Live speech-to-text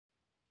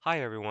Hi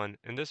everyone,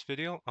 in this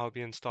video I'll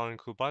be installing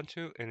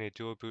Kubuntu in a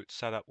dual boot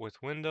setup with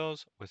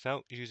Windows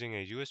without using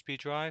a USB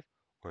drive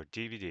or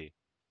DVD.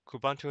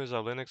 Kubuntu is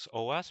a Linux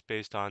OS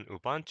based on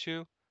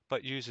Ubuntu,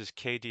 but uses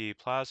KDE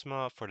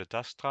Plasma for the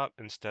desktop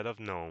instead of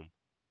GNOME.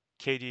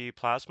 KDE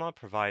Plasma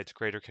provides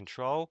greater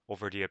control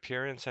over the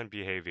appearance and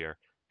behavior,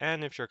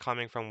 and if you're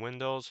coming from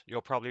Windows,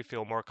 you'll probably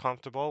feel more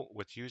comfortable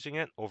with using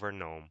it over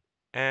GNOME.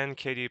 And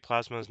KDE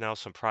Plasma is now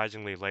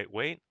surprisingly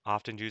lightweight,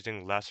 often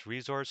using less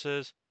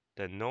resources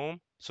than GNOME,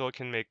 so it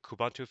can make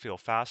Kubuntu feel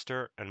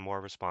faster and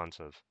more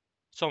responsive.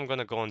 So I'm going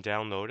to go and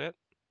download it.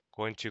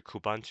 Going to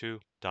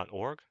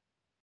kubuntu.org,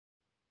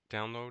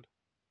 download,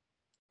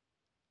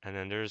 and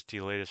then there's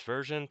the latest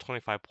version,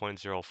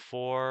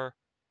 25.04,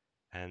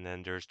 and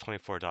then there's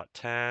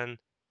 24.10,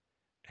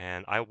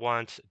 and I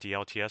want the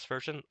LTS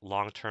version,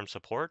 long-term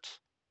support,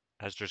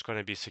 as there's going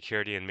to be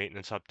security and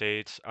maintenance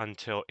updates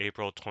until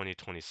April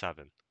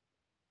 2027.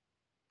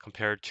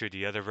 Compared to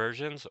the other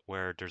versions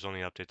where there's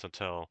only updates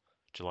until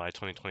July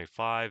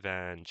 2025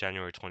 and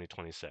January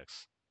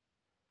 2026.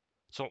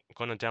 So I'm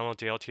going to download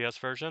the LTS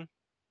version.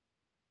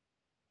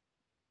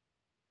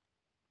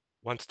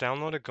 Once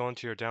downloaded, go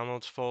into your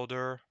downloads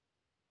folder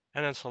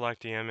and then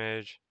select the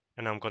image,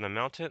 and I'm going to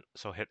mount it.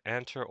 So hit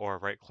enter or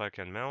right click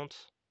and mount.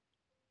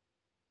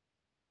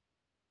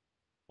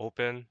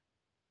 Open.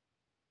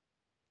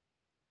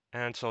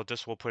 And so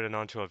this will put it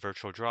onto a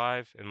virtual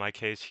drive. In my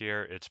case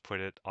here, it's put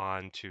it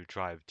onto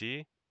drive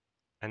D.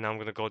 And now I'm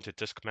going to go into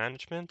disk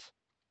management.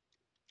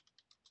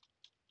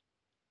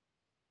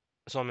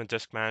 So I'm in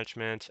disk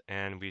management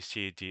and we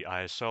see the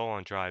ISO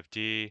on drive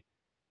D,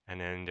 and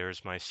then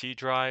there's my C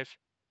drive.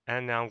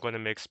 And now I'm going to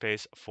make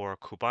space for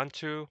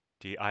Kubuntu,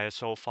 the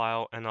ISO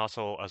file, and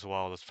also as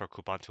well as for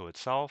Kubuntu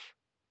itself.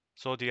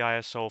 So the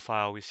ISO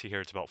file we see here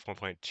is about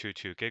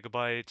 4.22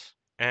 gigabytes,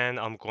 and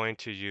I'm going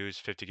to use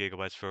 50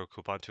 gigabytes for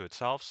Kubuntu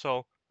itself,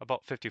 so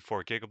about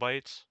 54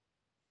 gigabytes.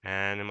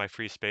 And in my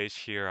free space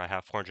here, I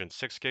have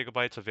 406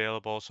 gigabytes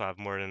available, so I have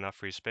more than enough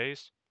free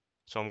space.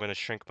 So I'm going to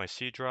shrink my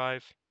C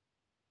drive,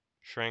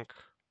 shrink,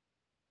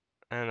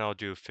 and I'll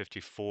do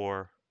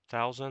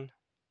 54,000,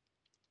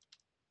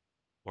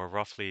 or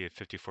roughly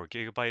 54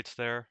 gigabytes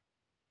there.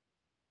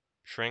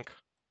 Shrink.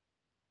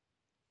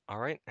 All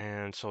right,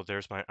 and so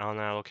there's my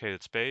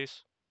unallocated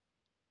space.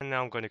 And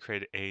now I'm going to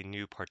create a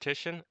new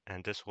partition,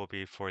 and this will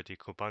be for the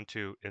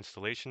Kubuntu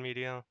installation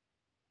media.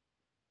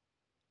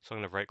 So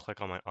I'm going to right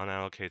click on my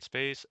unallocated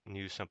space,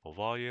 new simple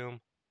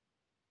volume,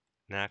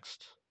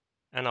 next,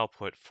 and I'll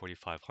put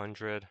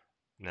 4500,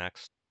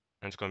 next,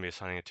 and it's going to be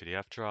assigning it to the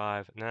F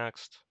drive,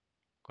 next.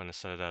 I'm going to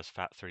set it as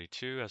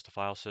FAT32 as the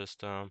file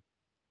system,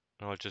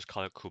 and I'll just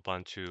call it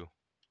Kubuntu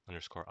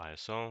underscore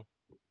ISO,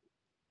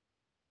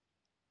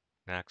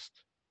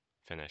 next,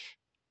 finish.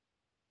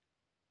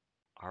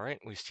 All right,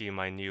 we see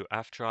my new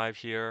F drive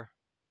here.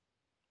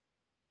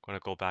 I'm going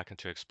to go back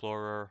into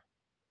Explorer.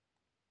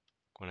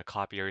 I'm going to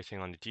copy everything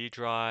on the D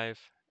drive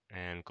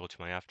and go to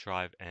my F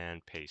drive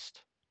and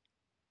paste.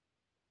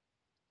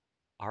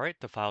 All right,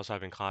 the files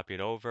have been copied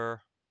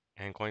over,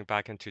 and going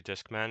back into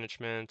disk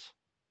management.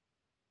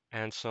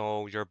 And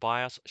so your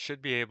BIOS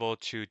should be able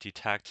to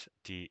detect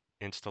the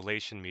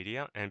installation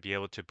media and be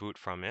able to boot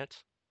from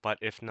it. But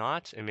if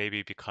not, it may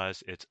be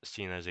because it's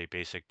seen as a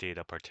basic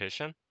data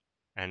partition,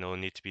 and it will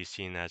need to be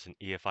seen as an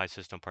EFI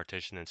system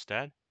partition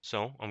instead.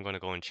 So I'm going to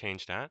go and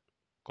change that. I'm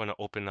going to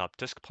open up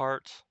disk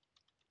parts.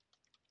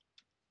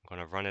 I'm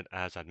going to run it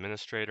as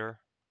administrator.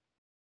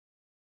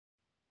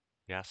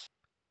 Yes.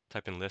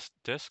 Type in list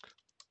disk.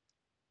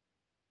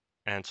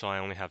 And so I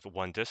only have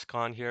one disk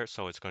on here,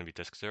 so it's going to be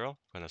disk 0.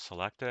 I'm going to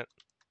select it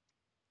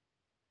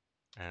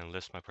and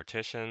list my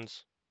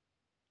partitions.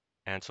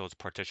 And so it's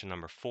partition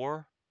number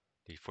 4,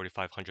 the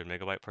 4500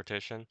 megabyte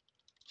partition.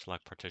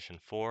 Select partition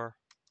 4. I'm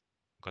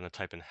going to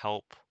type in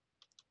help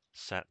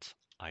set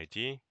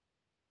ID.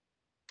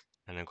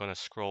 And I'm going to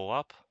scroll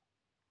up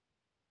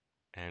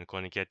and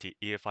going to get the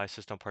EFI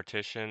system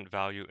partition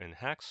value in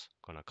hex.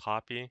 I'm going to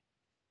copy.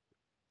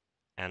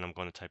 And I'm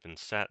going to type in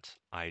set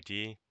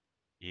ID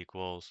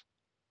equals,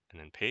 and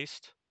then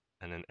paste,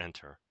 and then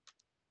enter.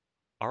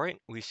 All right,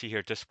 we see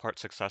here disk part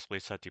successfully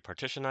set the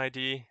partition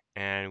ID,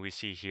 and we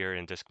see here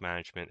in disk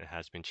management it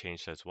has been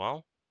changed as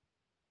well.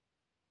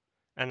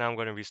 And now I'm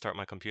going to restart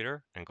my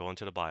computer and go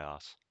into the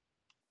BIOS.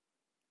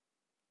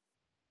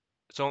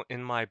 So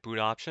in my boot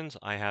options,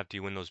 I have the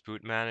Windows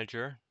Boot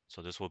Manager.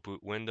 So this will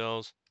boot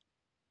Windows.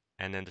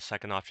 And then the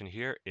second option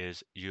here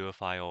is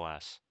UEFI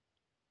OS.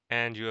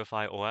 And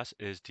UEFI OS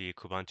is the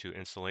Kubuntu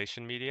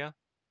installation media.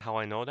 How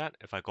I know that,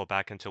 if I go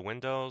back into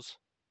Windows,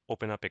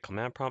 open up a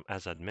command prompt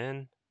as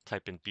admin,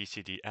 type in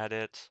bcd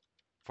edit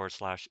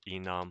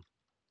 /enum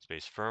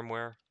space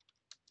firmware,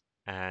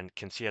 and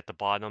can see at the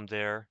bottom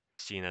there,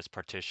 seen as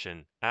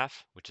partition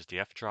F, which is the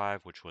F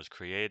drive, which was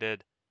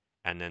created,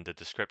 and then the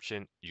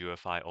description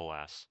UEFI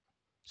OS.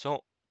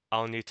 So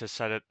I'll need to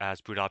set it as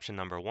boot option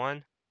number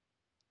 1,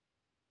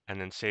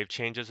 and then save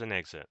changes and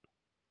exit.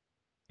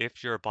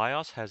 If your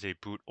BIOS has a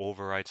boot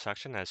override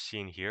section as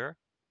seen here,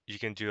 you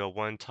can do a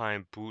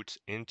one-time boot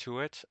into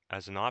it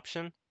as an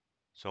option,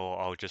 So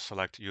I'll just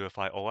select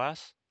UEFI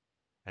OS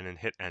and then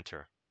hit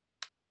enter.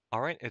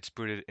 All right, it's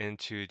booted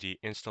into the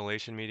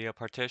installation media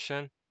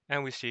partition,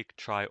 and we see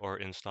try or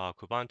install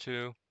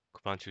Kubuntu,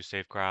 Kubuntu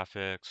Safe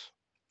Graphics,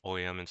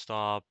 OEM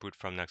install, boot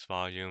from next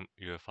volume,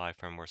 UEFI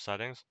firmware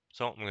settings.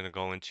 So I'm going to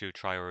go into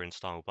try or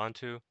install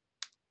Ubuntu.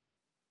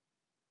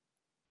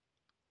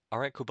 All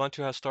right,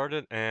 Kubuntu has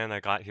started, and I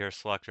got here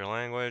select your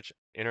language,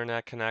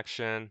 internet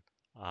connection.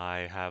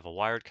 I have a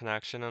wired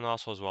connection, and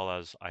also as well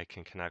as I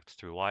can connect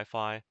through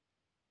Wi-Fi.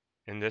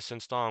 In this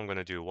install, I'm going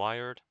to do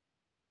wired.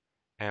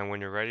 And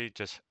when you're ready,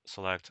 just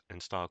select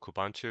install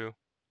Kubuntu.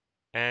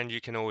 And you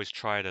can always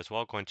try it as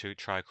well, going to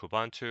try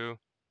Kubuntu.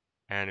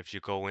 And if you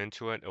go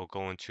into it, it'll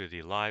go into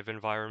the live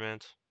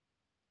environment.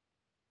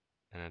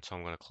 And then so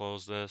I'm going to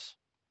close this.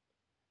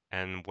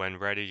 And when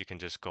ready, you can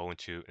just go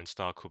into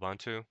install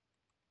Kubuntu.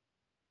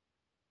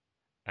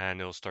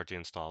 And it'll start the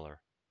installer.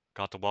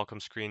 Got the welcome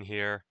screen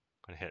here.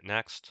 I'm going to hit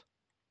next.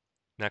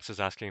 Next is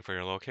asking for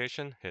your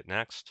location. Hit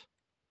next.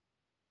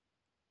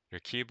 Your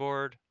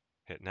keyboard.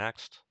 Hit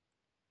next.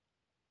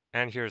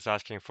 And here's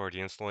asking for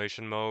the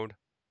installation mode.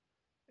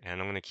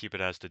 And I'm going to keep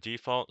it as the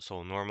default,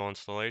 so normal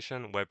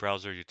installation, web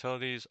browser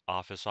utilities,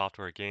 office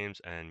software,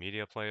 games, and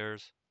media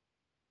players.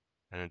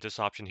 And then this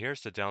option here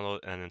is to download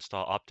and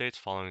install updates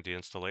following the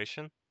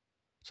installation.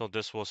 So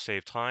this will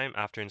save time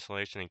after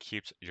installation and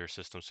keeps your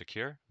system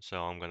secure.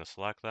 So I'm going to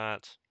select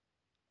that.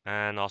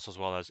 And also as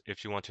well as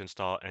if you want to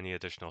install any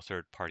additional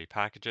third-party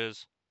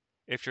packages.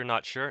 If you're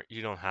not sure,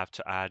 you don't have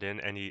to add in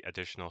any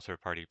additional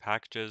third-party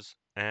packages.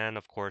 And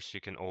of course, you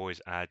can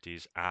always add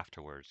these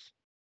afterwards.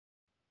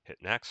 Hit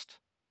next.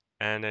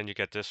 And then you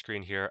get this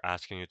screen here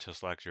asking you to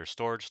select your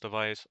storage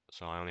device.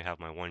 So I only have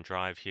my one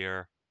drive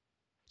here.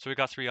 So we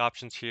got three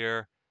options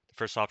here. The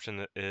first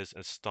option is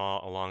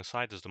install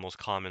alongside. This is the most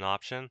common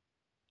option.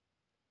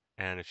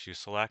 And if you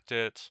select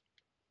it,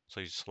 so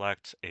you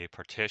select a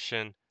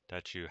partition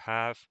that you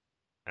have.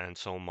 And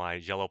so my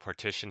yellow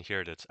partition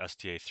here, that's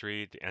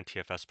SDA3, the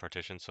NTFS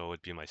partition, so it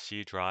would be my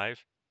C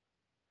drive.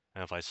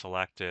 And if I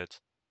select it,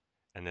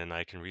 and then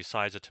I can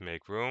resize it to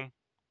make room.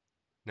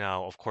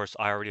 Now, of course,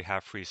 I already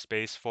have free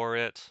space for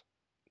it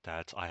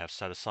that I have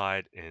set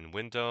aside in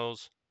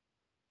Windows.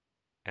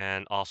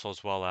 And also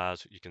as well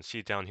as you can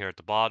see down here at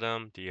the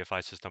bottom, the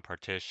UEFI system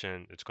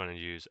partition, it's going to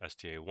use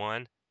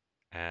SDA1.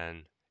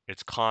 And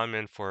it's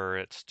common for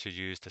it to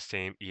use the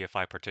same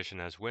EFI partition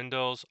as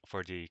Windows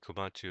for the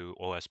Kubuntu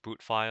OS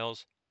boot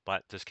files,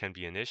 but this can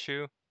be an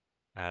issue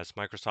as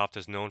Microsoft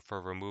is known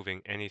for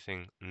removing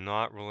anything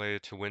not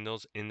related to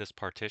Windows in this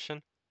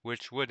partition,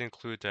 which would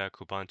include the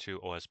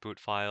Kubuntu OS boot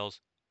files,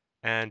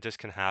 and this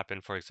can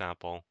happen, for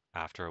example,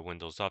 after a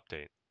Windows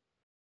update.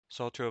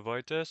 So to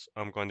avoid this,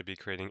 I'm going to be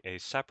creating a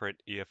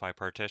separate EFI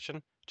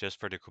partition just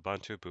for the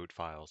Kubuntu boot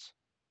files.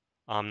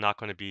 I'm not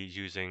going to be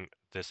using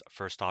this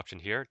first option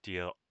here,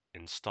 the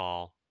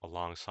install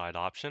alongside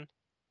option.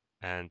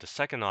 And the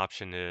second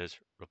option is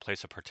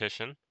replace a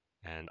partition.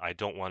 And I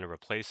don't want to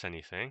replace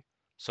anything,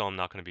 so I'm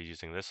not going to be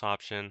using this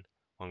option.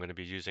 What I'm going to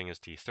be using is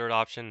the third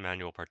option,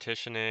 manual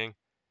partitioning,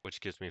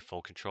 which gives me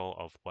full control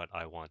of what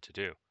I want to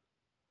do.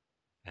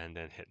 And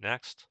then hit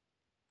next.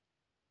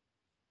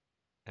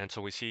 And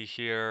so we see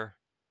here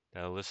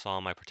that it lists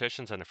all my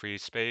partitions and a free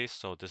space.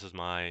 So this is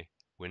my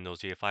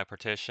Windows EFI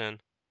partition.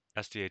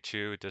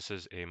 SDA2, this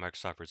is a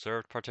Microsoft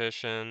Reserved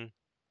partition.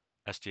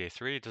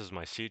 SDA3, this is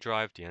my C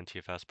drive, the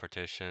NTFS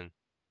partition.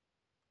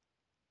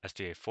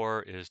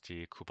 SDA4 is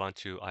the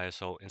Kubuntu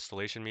ISO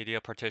installation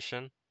media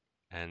partition.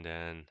 And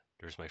then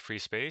there's my free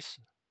space.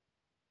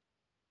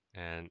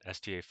 And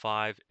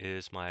SDA5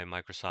 is my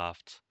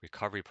Microsoft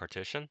recovery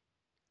partition.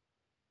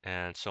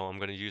 And so I'm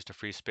going to use the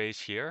free space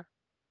here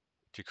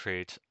to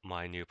create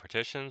my new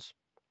partitions.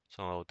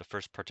 So the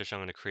first partition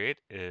I'm going to create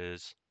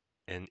is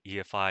an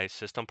EFI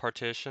system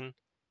partition,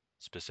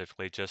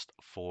 specifically just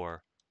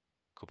for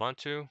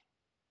Kubuntu.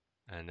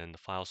 And then the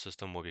file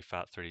system will be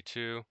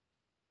FAT32.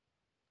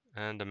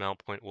 And the mount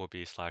point will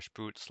be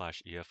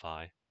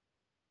 /boot/EFI.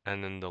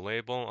 And then the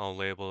label, I'll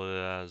label it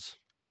as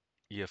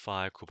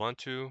EFI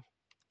Kubuntu.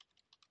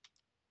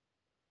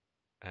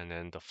 And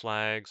then the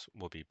flags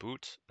will be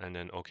boot, and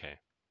then OK.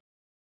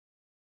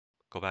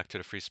 Go back to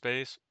the free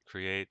space,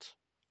 create,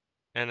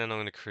 and then I'm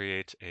going to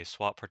create a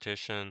swap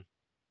partition.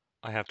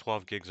 I have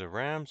 12 gigs of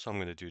RAM, so I'm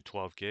going to do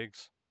 12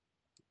 gigs.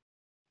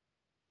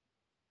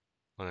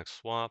 Linux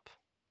swap,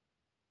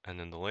 and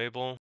then the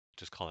label,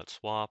 just call it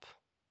swap.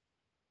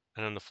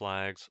 And then the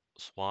flags,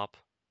 swap,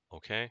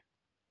 OK.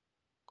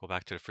 Go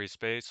back to the free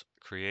space,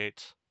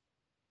 create.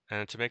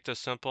 And to make this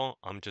simple,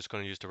 I'm just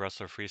going to use the rest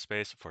of the free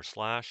space for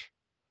slash.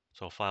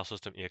 So file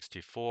system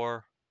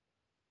ext4,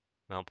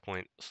 mount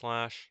point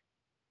slash,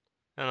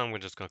 and I'm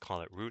just going to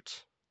call it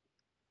root.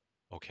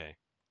 OK.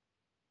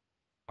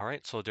 All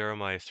right, so there are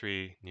my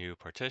three new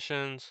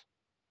partitions.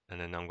 And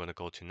then I'm going to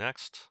go to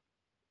next.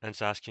 And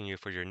it's asking you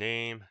for your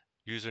name,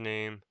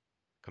 username,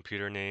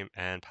 computer name,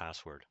 and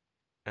password.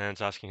 And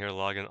it's asking here to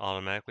log in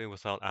automatically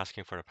without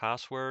asking for the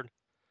password.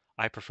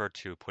 I prefer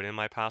to put in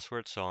my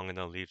password, so I'm going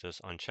to leave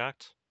this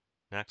unchecked.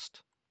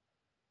 Next.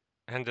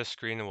 And this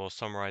screen will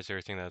summarize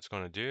everything that it's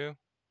going to do.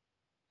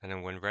 And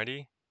then when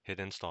ready, hit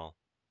install.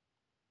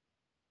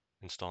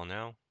 Install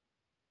now.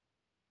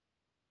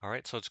 All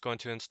right, so it's going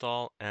to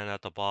install, and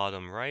at the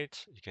bottom right,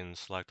 you can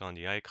select on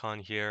the icon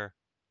here,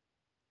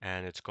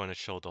 and it's going to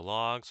show the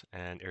logs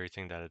and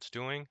everything that it's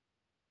doing.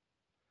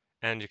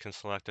 And you can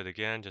select it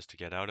again just to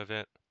get out of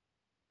it.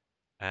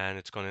 And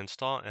it's going to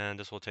install, and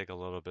this will take a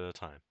little bit of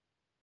time.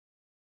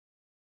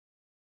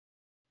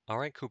 All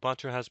right,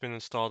 Kubuntu has been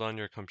installed on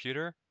your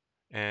computer,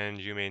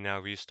 and you may now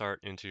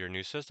restart into your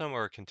new system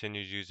or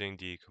continue using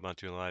the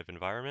Kubuntu Live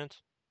environment.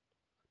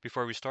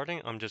 Before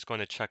restarting, I'm just going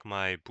to check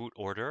my boot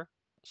order.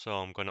 So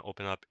I'm going to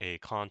open up a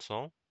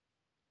console,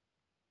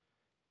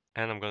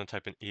 and I'm going to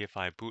type in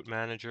UEFI boot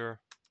manager.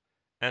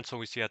 And so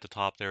we see at the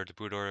top there the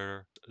boot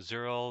order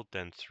 0,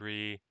 then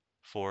 3,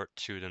 4,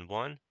 2, then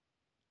 1.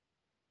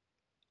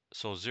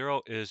 So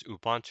 0 is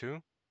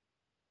Ubuntu,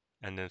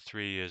 and then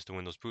 3 is the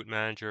Windows Boot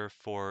Manager,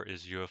 4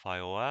 is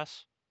UEFI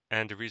OS.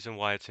 And the reason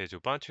why it says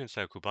Ubuntu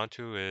instead of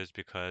Kubuntu is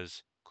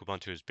because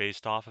Kubuntu is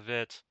based off of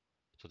it.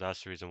 So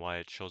that's the reason why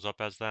it shows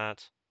up as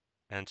that.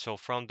 And so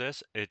from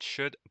this, it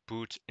should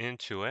boot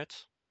into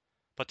it.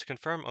 But to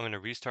confirm, I'm going to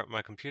restart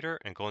my computer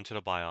and go into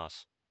the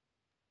BIOS.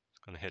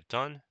 I'm going to hit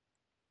done.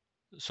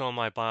 So in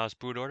my BIOS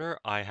boot order,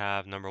 I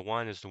have number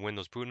 1 is the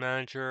Windows Boot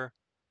Manager,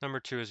 number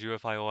 2 is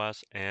UEFI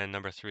OS, and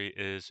number 3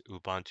 is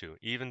Ubuntu,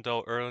 even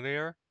though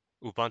earlier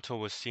Ubuntu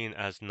was seen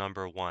as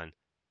number 1.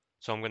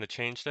 So I'm going to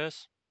change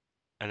this,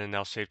 and then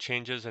now save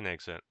changes and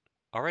exit.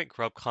 All right,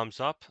 Grub comes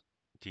up,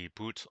 the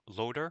boot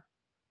loader,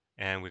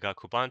 and we got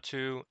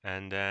Kubuntu,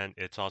 and then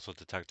it's also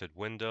detected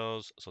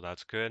Windows, so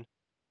that's good.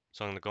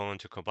 So I'm going to go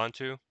into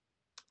Kubuntu.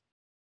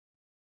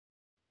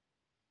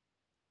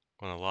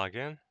 I'm going to log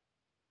in.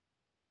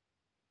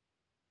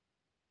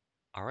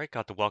 All right,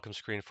 got the welcome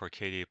screen for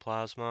KDE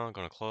Plasma. I'm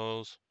going to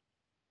close.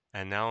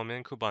 And now I'm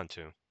in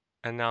Kubuntu.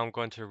 And now I'm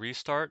going to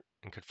restart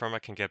and confirm I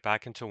can get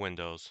back into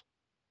Windows.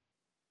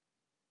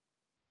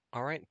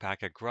 All right,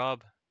 back at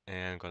Grub,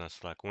 and I'm going to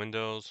select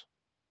Windows,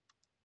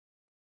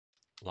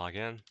 log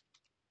in.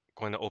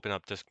 Going to open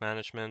up disk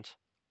management.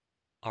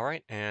 All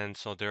right, and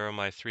so there are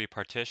my 3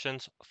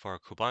 partitions for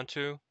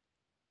Kubuntu,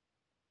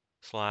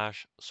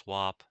 slash,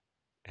 swap,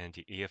 and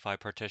the EFI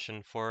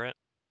partition for it.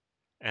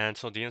 And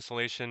so the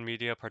installation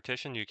media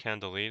partition, you can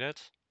delete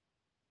it.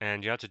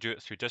 And you have to do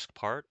it through disk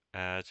part,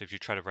 as if you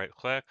try to right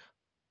click,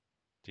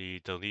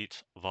 the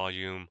delete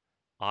volume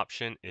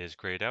option is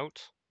grayed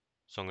out.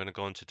 So I'm going to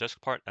go into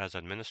disk part as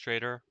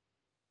administrator.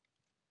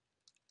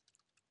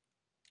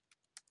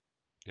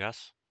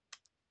 Yes.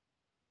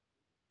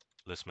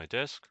 List my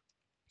disk.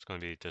 It's going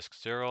to be disk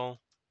 0.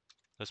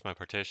 List my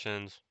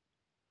partitions.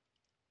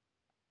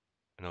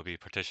 And it'll be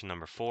partition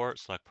number 4.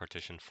 Select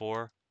partition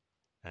 4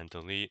 and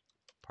delete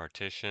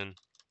partition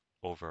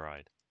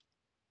override.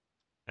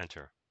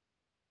 Enter.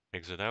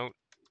 Exit out.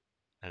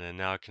 And then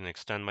now I can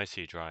extend my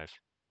C drive.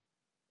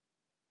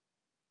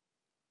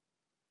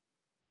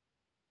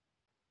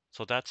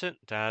 So that's it.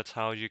 That's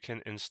how you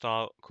can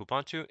install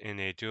Kubuntu in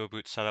a dual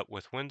boot setup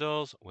with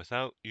Windows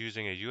without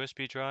using a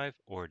USB drive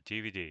or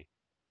DVD.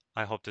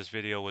 I hope this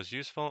video was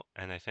useful,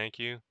 and I thank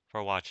you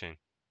for watching.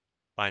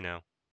 Bye now.